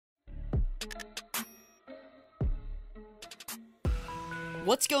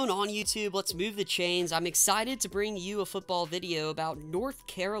What's going on, YouTube? Let's move the chains. I'm excited to bring you a football video about North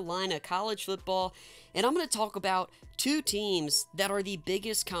Carolina college football, and I'm going to talk about two teams that are the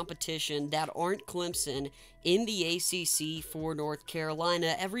biggest competition that aren't Clemson in the ACC for North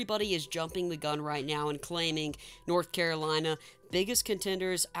Carolina. Everybody is jumping the gun right now and claiming North Carolina biggest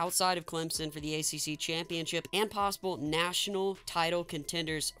contenders outside of Clemson for the ACC championship and possible national title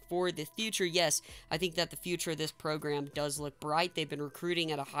contenders for the future. Yes, I think that the future of this program does look bright. They've been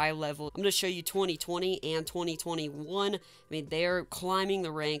recruiting at a high level. I'm going to show you 2020 and 2021. I mean, they're climbing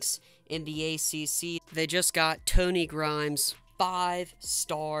the ranks in the ACC. They just got Tony Grimes,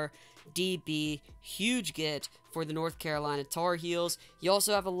 5-star DB, huge get for the North Carolina Tar Heels. You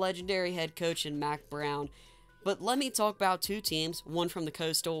also have a legendary head coach in Mac Brown. But let me talk about two teams, one from the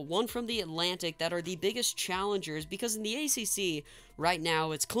Coastal, one from the Atlantic, that are the biggest challengers, because in the ACC right now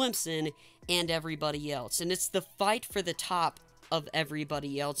it's Clemson and everybody else, and it's the fight for the top of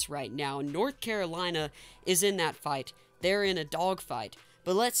everybody else right now. North Carolina is in that fight. They're in a dogfight.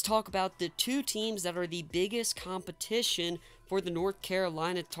 But let's talk about the two teams that are the biggest competition for the North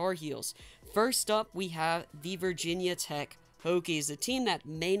Carolina Tar Heels. First up, we have the Virginia Tech Hokies, a team that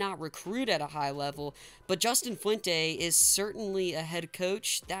may not recruit at a high level, but Justin Fuente is certainly a head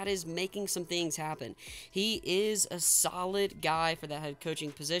coach that is making some things happen. He is a solid guy for that head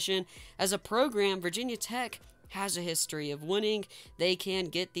coaching position. As a program, Virginia Tech has a history of winning. They can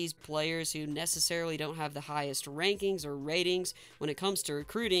get these players who necessarily don't have the highest rankings or ratings when it comes to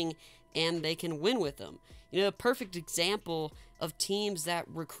recruiting, and they can win with them. You know, a perfect example of teams that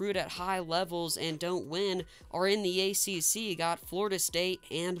recruit at high levels and don't win are in the ACC. You got Florida State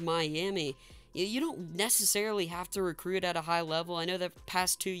and Miami. You don't necessarily have to recruit at a high level. I know that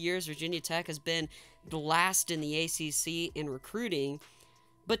past 2 years, Virginia Tech has been the last in the ACC in recruiting.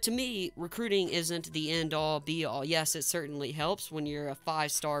 But to me, recruiting isn't the end-all, be-all. Yes, it certainly helps when you're a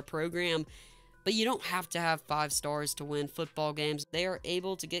 5-star program, but you don't have to have 5 stars to win football games. They are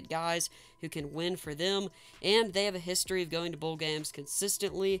able to get guys who can win for them, and they have a history of going to bowl games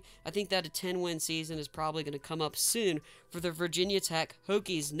consistently. I think that a 10-win season is probably going to come up soon for the Virginia Tech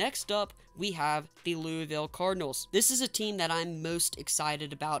Hokies. Next up, we have the Louisville Cardinals. This is a team that I'm most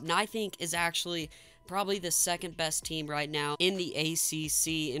excited about, and I think is actually probably the second best team right now in the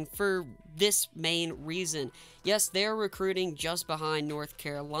ACC, and for this main reason. Yes, they're recruiting just behind North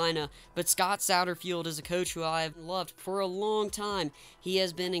Carolina, but Scott Satterfield is a coach who I've loved for a long time. He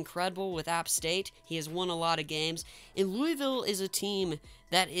has been incredible with App State. He has won a lot of games, and Louisville is a team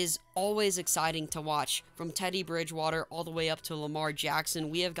that is always exciting to watch. From Teddy Bridgewater all the way up to Lamar Jackson,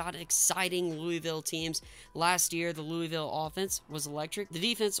 we have got exciting Louisville teams. Last year, the Louisville offense was electric. The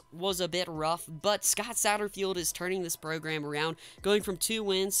defense was a bit rough, but Scott Satterfield is turning this program around. Going from 2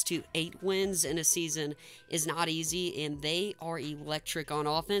 wins to 8 wins in a season is not easy, and they are electric on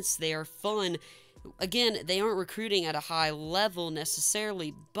offense. They are fun. Again, they aren't recruiting at a high level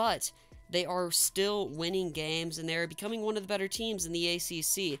necessarily, but they are still winning games, and they're becoming one of the better teams in the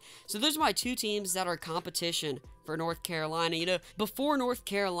ACC. So those are my two teams that are competition for North Carolina. You know, before North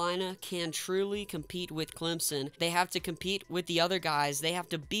Carolina can truly compete with Clemson, they have to compete with the other guys. They have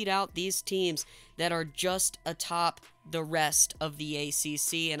to beat out these teams that are just atop the rest of the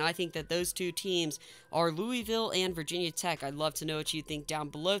ACC, and I think that those two teams are Louisville and Virginia Tech. I'd love to know what you think down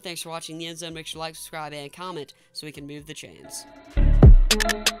below. Thanks for watching the End Zone. Make sure to like, subscribe, and comment so we can move the chains.